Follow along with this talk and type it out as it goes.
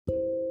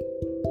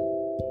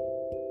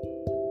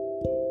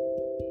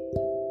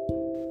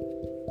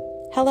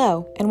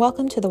Hello, and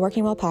welcome to the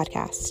Working Well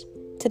podcast.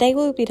 Today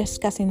we will be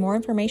discussing more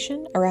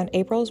information around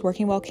April's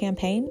Working Well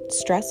campaign,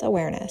 Stress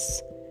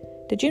Awareness.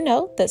 Did you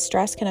know that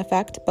stress can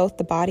affect both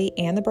the body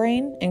and the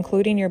brain,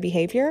 including your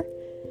behavior?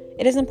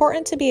 It is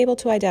important to be able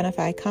to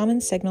identify common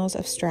signals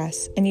of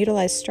stress and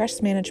utilize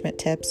stress management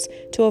tips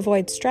to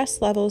avoid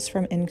stress levels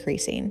from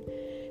increasing.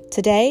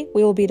 Today,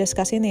 we will be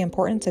discussing the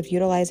importance of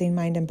utilizing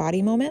mind and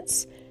body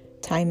moments,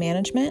 time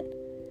management,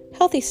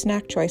 healthy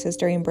snack choices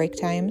during break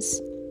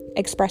times,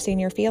 expressing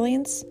your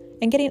feelings,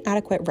 and getting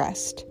adequate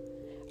rest.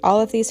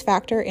 All of these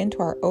factor into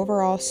our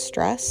overall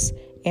stress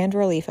and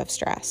relief of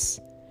stress.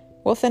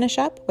 We'll finish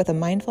up with a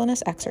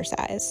mindfulness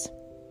exercise.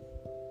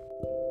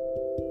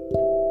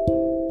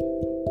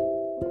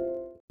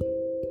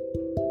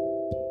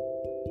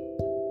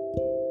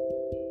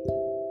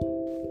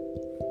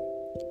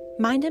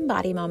 Mind and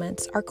body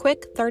moments are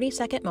quick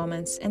 30-second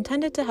moments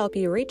intended to help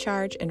you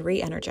recharge and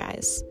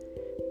re-energize.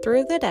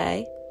 Through the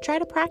day, try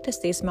to practice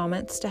these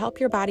moments to help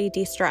your body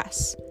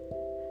de-stress.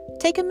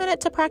 Take a minute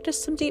to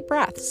practice some deep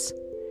breaths.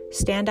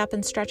 Stand up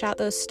and stretch out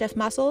those stiff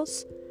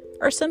muscles,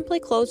 or simply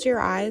close your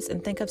eyes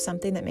and think of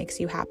something that makes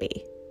you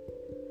happy.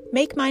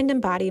 Make mind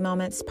and body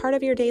moments part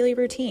of your daily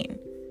routine.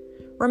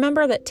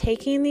 Remember that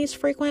taking these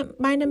frequent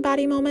mind and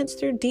body moments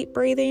through deep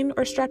breathing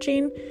or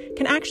stretching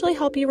can actually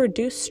help you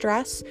reduce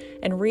stress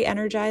and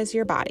re-energize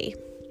your body.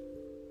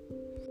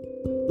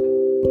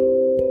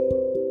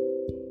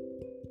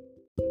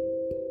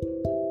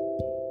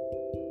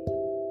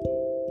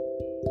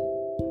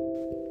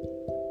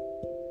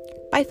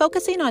 By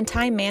focusing on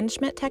time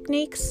management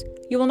techniques,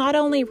 you will not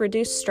only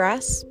reduce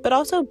stress, but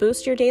also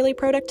boost your daily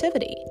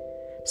productivity.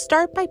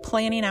 Start by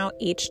planning out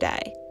each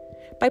day.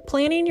 By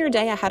planning your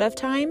day ahead of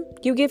time,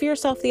 you give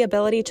yourself the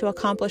ability to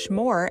accomplish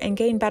more and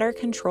gain better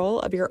control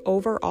of your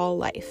overall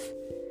life.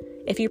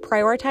 If you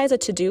prioritize a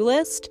to-do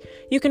list,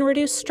 you can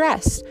reduce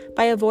stress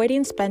by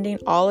avoiding spending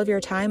all of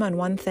your time on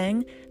one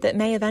thing that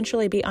may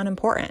eventually be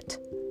unimportant.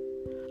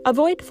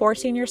 Avoid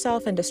forcing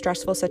yourself into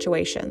stressful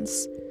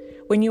situations.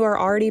 When you are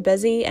already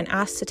busy and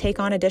asked to take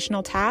on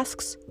additional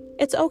tasks,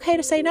 it's okay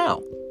to say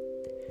no.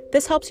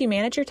 This helps you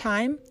manage your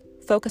time,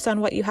 focus on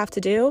what you have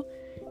to do,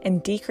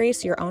 and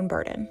decrease your own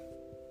burden.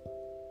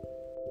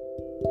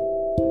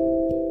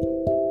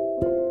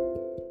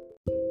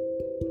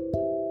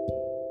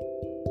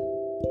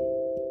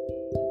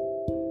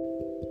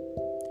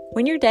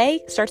 When your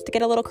day starts to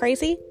get a little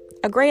crazy,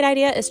 a great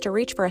idea is to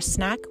reach for a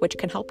snack which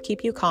can help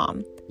keep you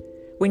calm.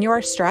 When you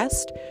are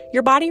stressed,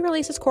 your body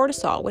releases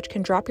cortisol, which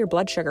can drop your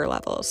blood sugar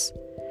levels.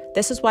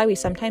 This is why we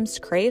sometimes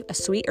crave a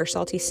sweet or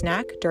salty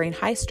snack during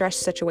high-stress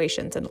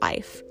situations in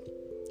life.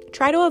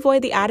 Try to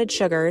avoid the added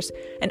sugars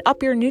and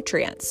up your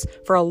nutrients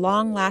for a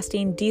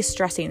long-lasting,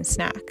 de-stressing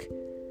snack.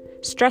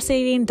 Stress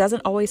eating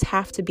doesn't always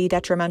have to be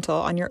detrimental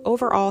on your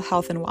overall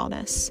health and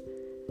wellness.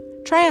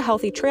 Try a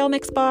healthy trail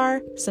mix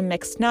bar, some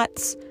mixed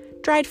nuts,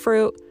 dried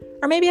fruit,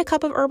 or maybe a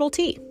cup of herbal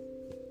tea.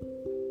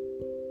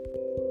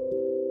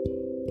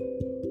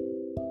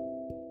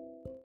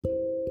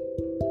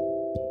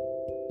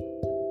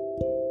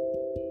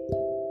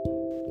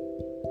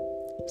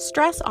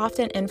 Stress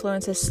often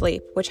influences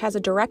sleep, which has a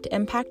direct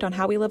impact on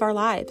how we live our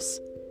lives.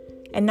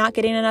 And not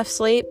getting enough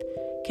sleep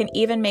can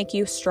even make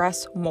you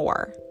stress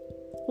more.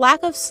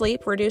 Lack of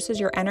sleep reduces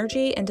your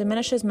energy and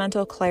diminishes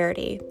mental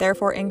clarity,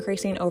 therefore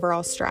increasing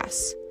overall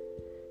stress.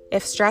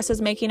 If stress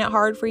is making it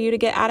hard for you to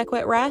get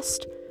adequate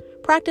rest,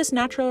 practice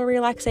natural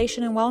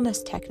relaxation and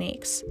wellness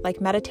techniques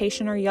like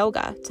meditation or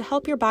yoga to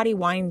help your body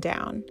wind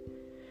down.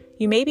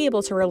 You may be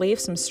able to relieve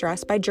some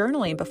stress by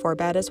journaling before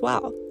bed as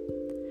well.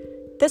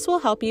 This will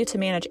help you to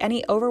manage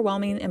any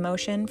overwhelming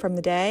emotion from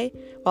the day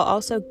while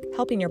also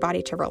helping your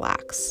body to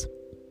relax.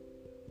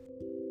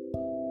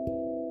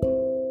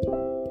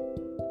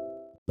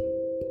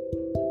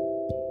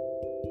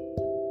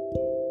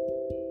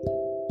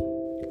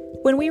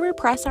 When we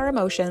repress our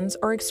emotions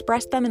or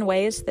express them in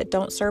ways that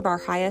don't serve our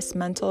highest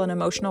mental and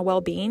emotional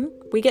well-being,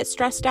 we get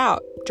stressed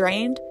out,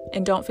 drained,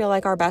 and don't feel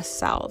like our best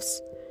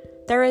selves.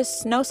 There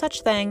is no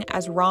such thing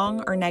as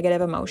wrong or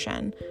negative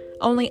emotion,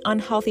 only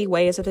unhealthy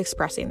ways of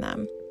expressing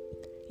them.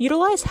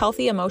 Utilize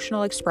healthy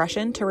emotional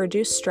expression to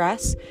reduce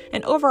stress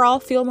and overall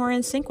feel more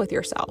in sync with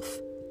yourself.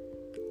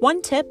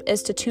 One tip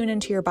is to tune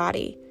into your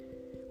body.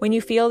 When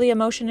you feel the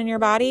emotion in your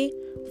body,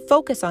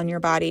 focus on your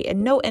body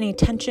and note any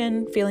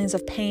tension, feelings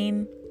of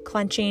pain,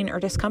 clenching,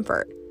 or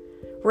discomfort.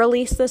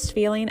 Release this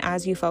feeling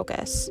as you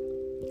focus.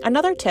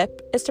 Another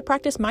tip is to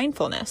practice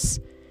mindfulness.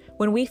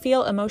 When we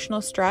feel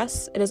emotional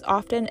stress, it is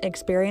often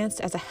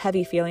experienced as a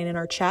heavy feeling in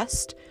our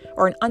chest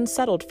or an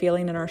unsettled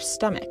feeling in our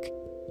stomach,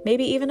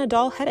 maybe even a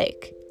dull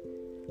headache.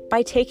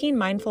 By taking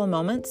mindful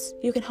moments,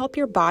 you can help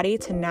your body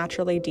to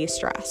naturally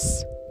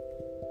de-stress.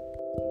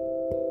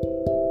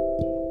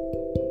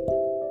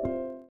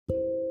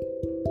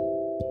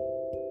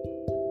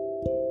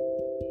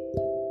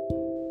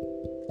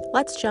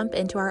 Let's jump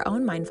into our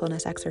own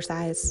mindfulness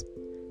exercise.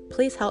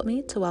 Please help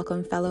me to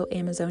welcome fellow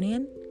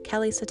Amazonian,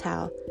 Kelly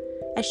Satel,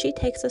 as she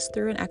takes us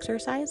through an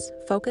exercise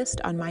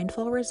focused on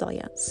mindful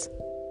resilience.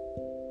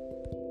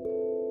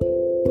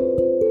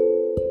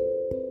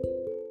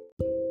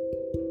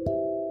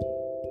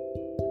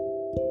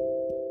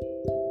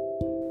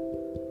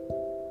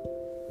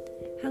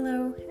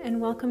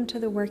 to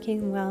the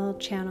Working Well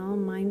channel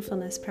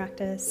mindfulness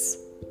practice.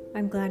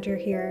 I'm glad you're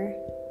here.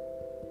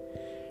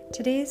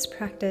 Today's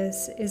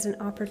practice is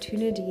an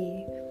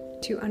opportunity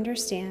to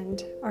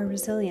understand our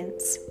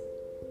resilience.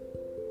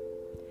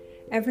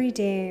 Every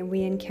day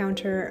we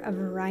encounter a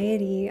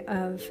variety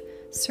of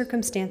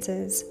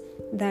circumstances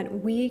that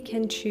we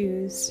can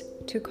choose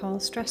to call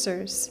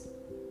stressors.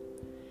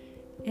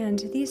 And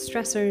these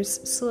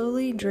stressors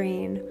slowly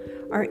drain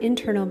our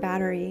internal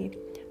battery,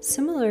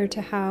 similar to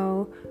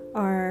how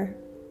our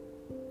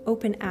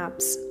open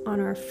apps on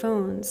our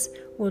phones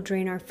will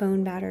drain our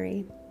phone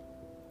battery.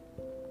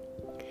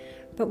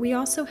 But we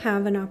also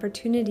have an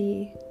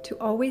opportunity to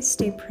always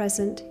stay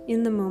present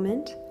in the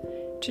moment,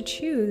 to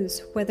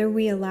choose whether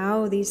we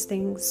allow these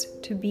things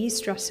to be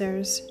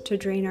stressors to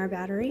drain our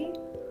battery,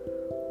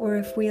 or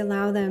if we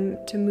allow them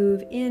to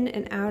move in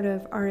and out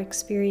of our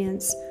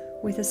experience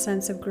with a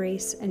sense of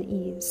grace and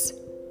ease.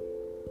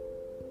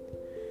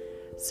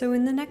 So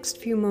in the next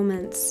few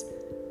moments,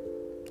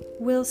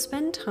 we'll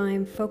spend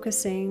time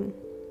focusing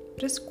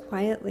just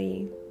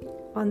quietly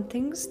on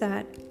things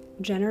that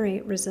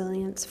generate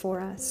resilience for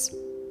us.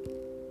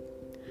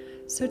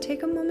 So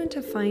take a moment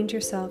to find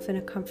yourself in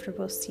a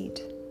comfortable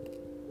seat.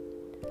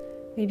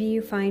 Maybe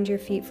you find your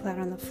feet flat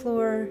on the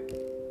floor,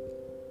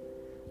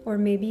 or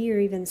maybe you're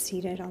even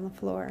seated on the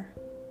floor.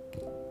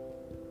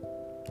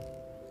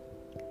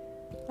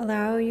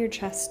 Allow your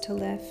chest to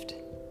lift.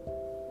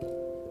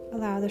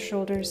 Allow the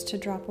shoulders to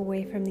drop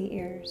away from the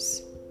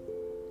ears.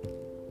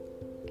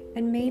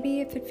 And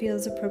maybe if it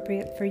feels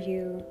appropriate for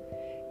you,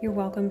 you're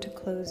welcome to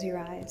close your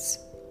eyes.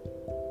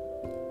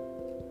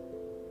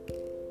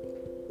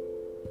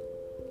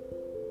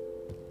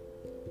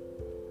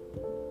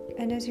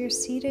 And as you're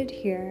seated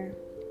here,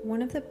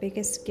 one of the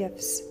biggest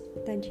gifts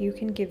that you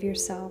can give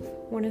yourself,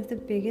 one of the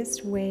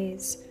biggest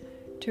ways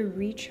to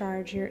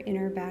recharge your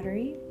inner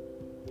battery,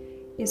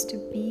 is to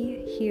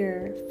be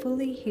here,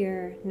 fully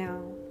here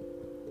now.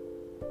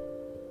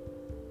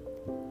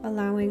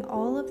 Allowing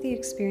all of the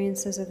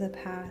experiences of the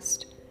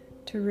past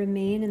to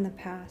remain in the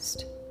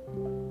past,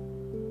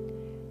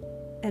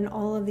 and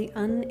all of the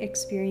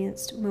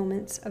unexperienced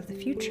moments of the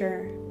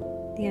future,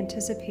 the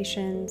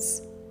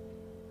anticipations,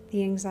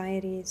 the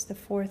anxieties, the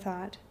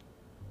forethought,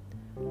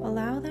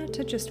 allow that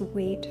to just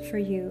wait for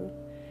you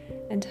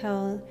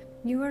until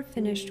you are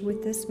finished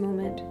with this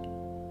moment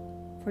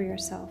for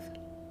yourself.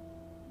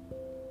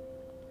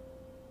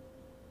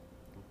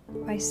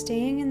 By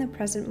staying in the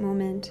present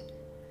moment,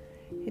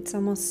 it's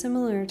almost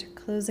similar to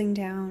closing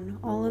down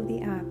all of the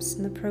apps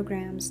and the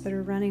programs that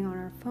are running on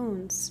our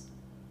phones.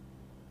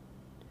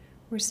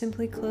 We're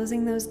simply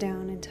closing those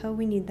down until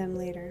we need them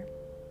later.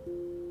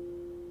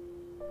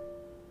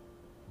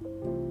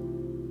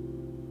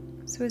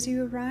 So as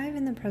you arrive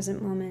in the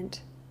present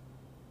moment,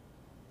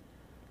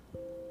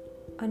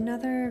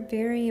 another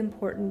very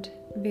important,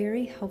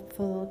 very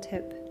helpful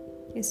tip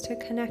is to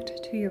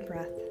connect to your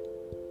breath.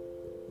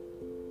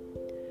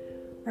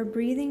 Our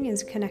breathing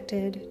is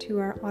connected to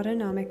our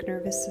autonomic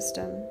nervous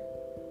system.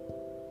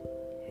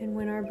 And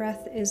when our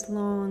breath is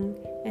long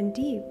and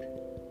deep,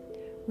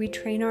 we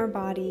train our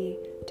body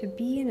to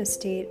be in a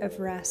state of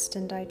rest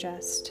and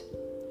digest,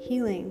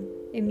 healing,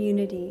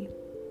 immunity.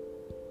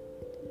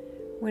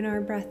 When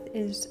our breath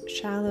is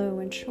shallow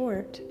and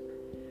short,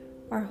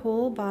 our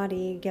whole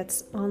body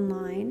gets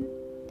online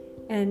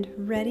and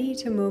ready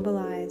to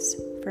mobilize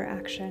for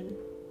action.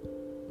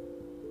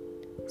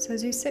 So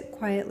as you sit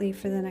quietly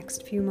for the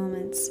next few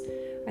moments,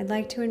 I'd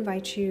like to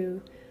invite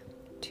you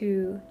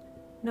to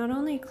not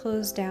only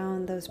close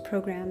down those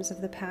programs of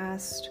the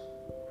past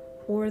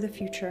or the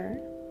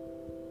future,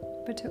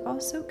 but to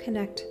also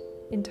connect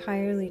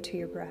entirely to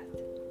your breath.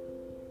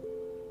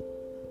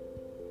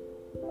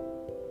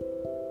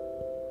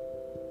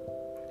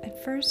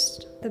 At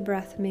first, the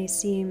breath may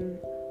seem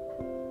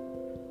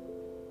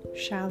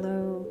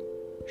shallow,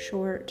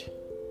 short,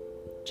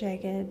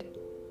 jagged,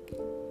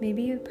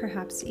 maybe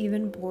perhaps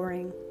even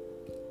boring.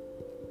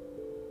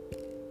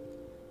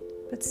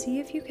 But see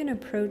if you can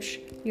approach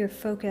your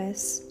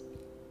focus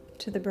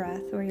to the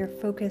breath, or your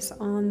focus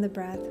on the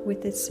breath,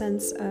 with this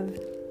sense of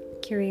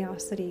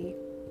curiosity.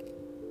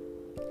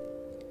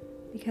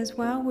 Because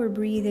while we're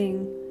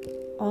breathing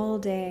all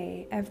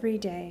day, every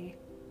day,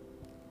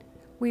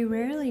 we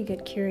rarely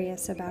get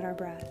curious about our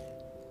breath.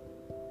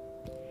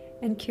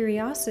 And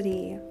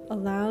curiosity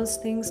allows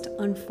things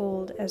to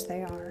unfold as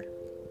they are.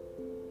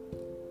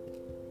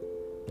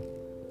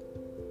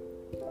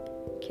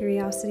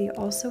 Curiosity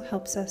also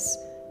helps us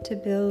to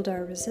build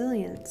our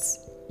resilience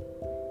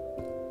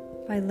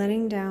by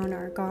letting down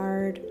our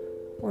guard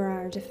or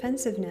our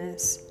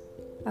defensiveness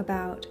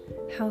about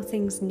how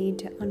things need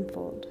to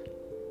unfold.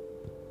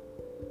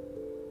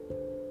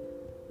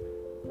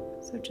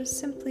 So just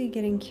simply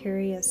getting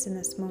curious in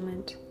this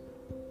moment.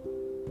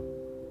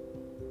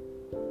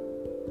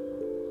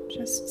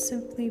 Just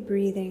simply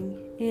breathing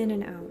in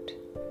and out.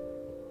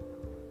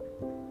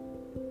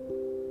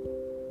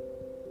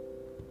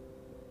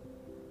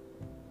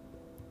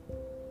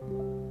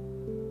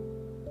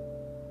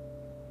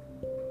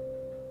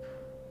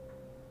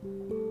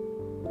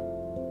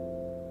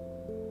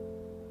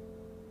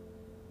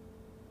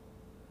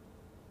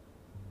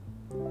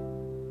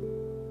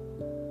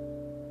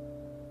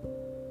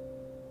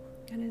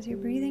 you're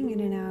breathing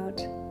in and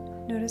out,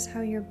 notice how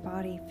your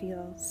body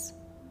feels.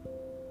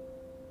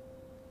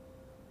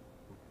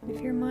 If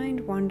your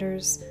mind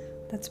wanders,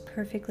 that's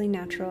perfectly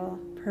natural,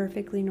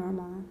 perfectly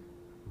normal.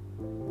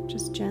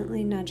 Just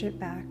gently nudge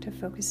it back to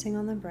focusing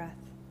on the breath.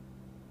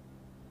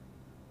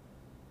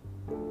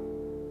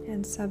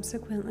 And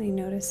subsequently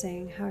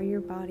noticing how your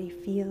body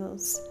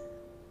feels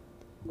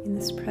in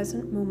this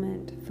present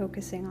moment,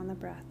 focusing on the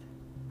breath.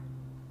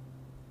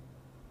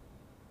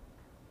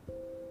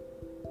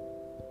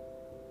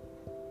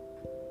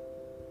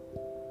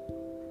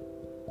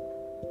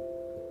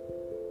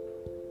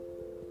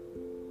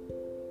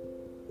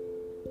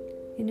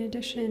 In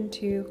addition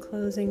to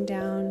closing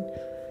down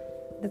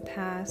the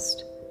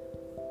past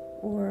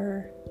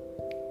or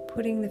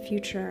putting the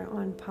future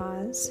on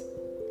pause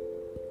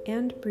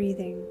and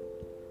breathing,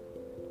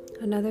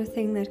 another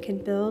thing that can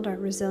build our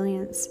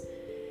resilience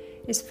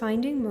is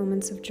finding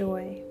moments of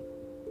joy.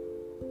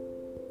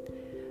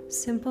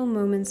 Simple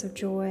moments of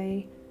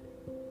joy,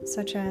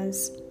 such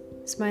as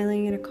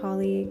smiling at a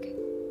colleague,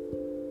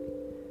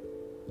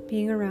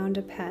 being around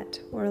a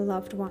pet or a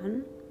loved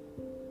one,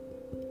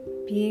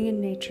 being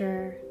in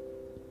nature,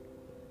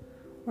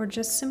 or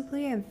just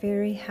simply a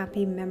very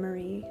happy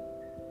memory.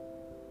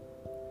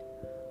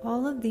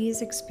 All of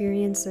these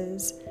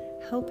experiences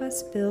help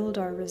us build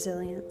our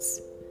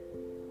resilience.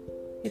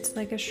 It's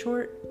like a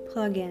short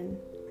plug-in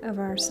of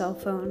our cell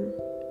phone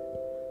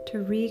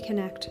to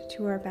reconnect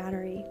to our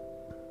battery,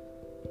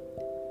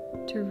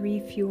 to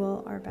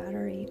refuel our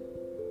battery.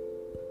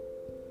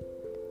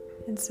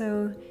 And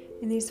so,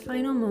 in these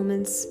final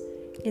moments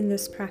in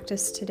this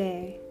practice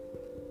today,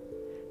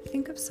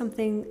 think of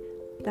something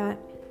that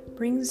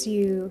brings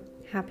you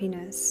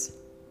happiness,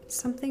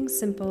 something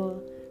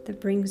simple that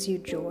brings you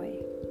joy.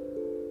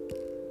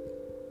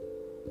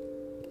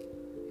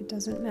 It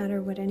doesn't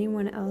matter what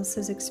anyone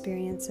else's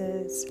experience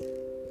is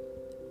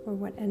or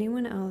what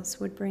anyone else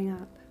would bring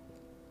up.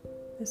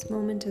 This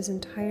moment is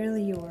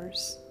entirely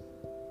yours.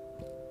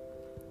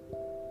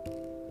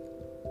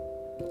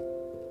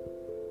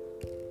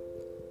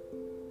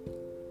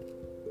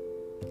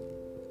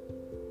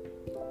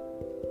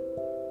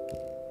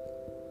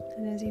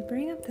 And as you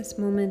bring up this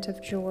moment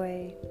of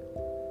joy,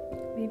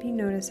 maybe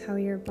notice how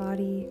your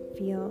body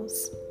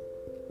feels.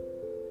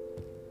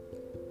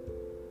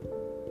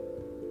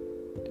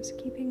 Just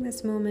keeping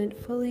this moment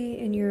fully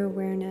in your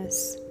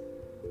awareness,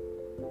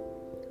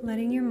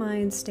 letting your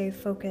mind stay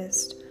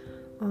focused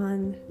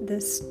on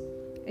this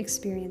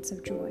experience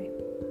of joy.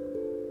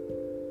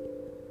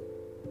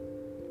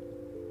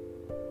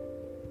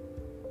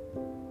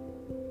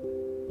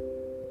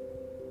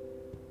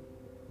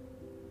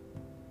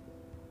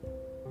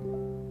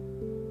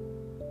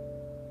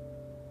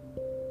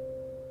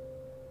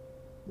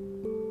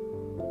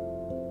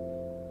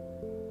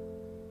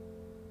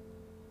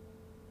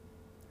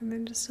 And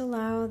then just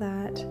allow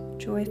that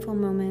joyful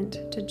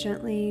moment to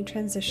gently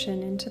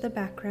transition into the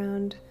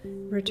background,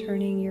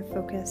 returning your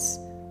focus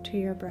to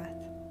your breath.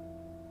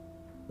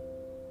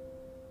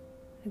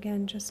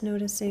 Again, just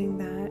noticing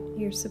that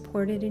you're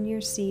supported in your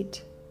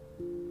seat,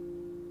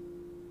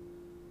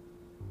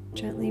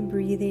 gently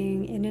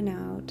breathing in and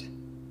out,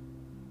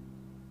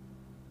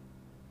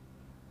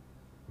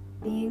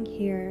 being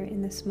here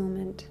in this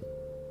moment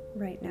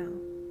right now.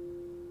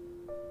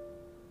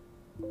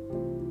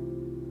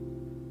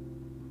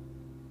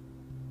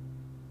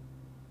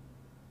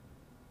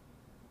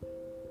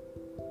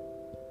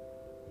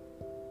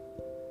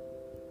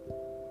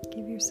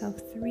 Give yourself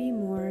 3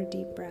 more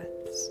deep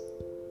breaths.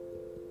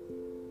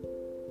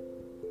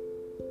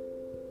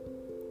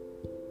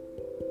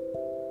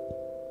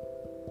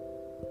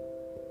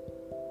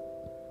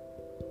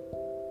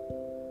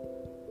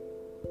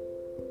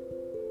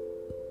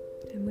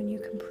 And when you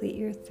complete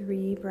your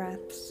 3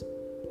 breaths,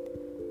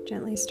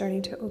 gently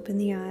starting to open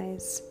the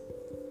eyes,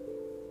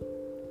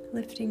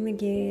 lifting the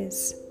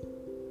gaze,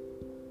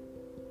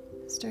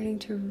 starting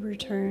to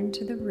return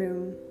to the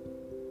room,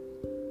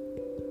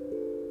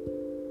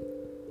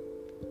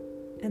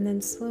 and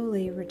then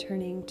slowly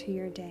returning to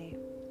your day.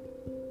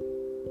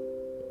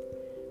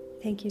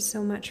 Thank you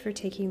so much for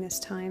taking this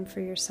time for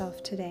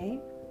yourself today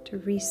to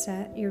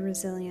reset your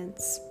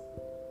resilience.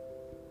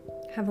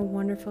 Have a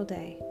wonderful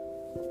day.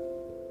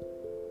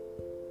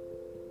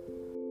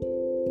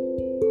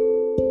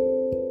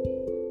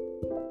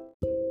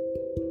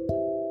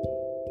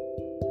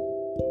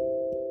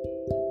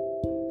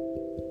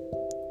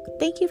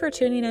 Thank you for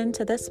tuning in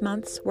to this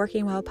month's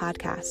Working Well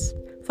podcast,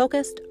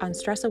 focused on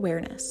stress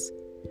awareness.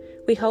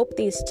 We hope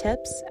these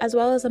tips, as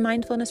well as a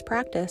mindfulness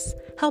practice,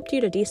 helped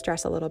you to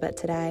de-stress a little bit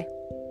today.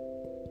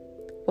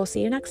 We'll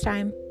see you next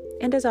time,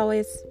 and as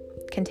always,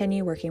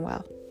 continue working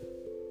well.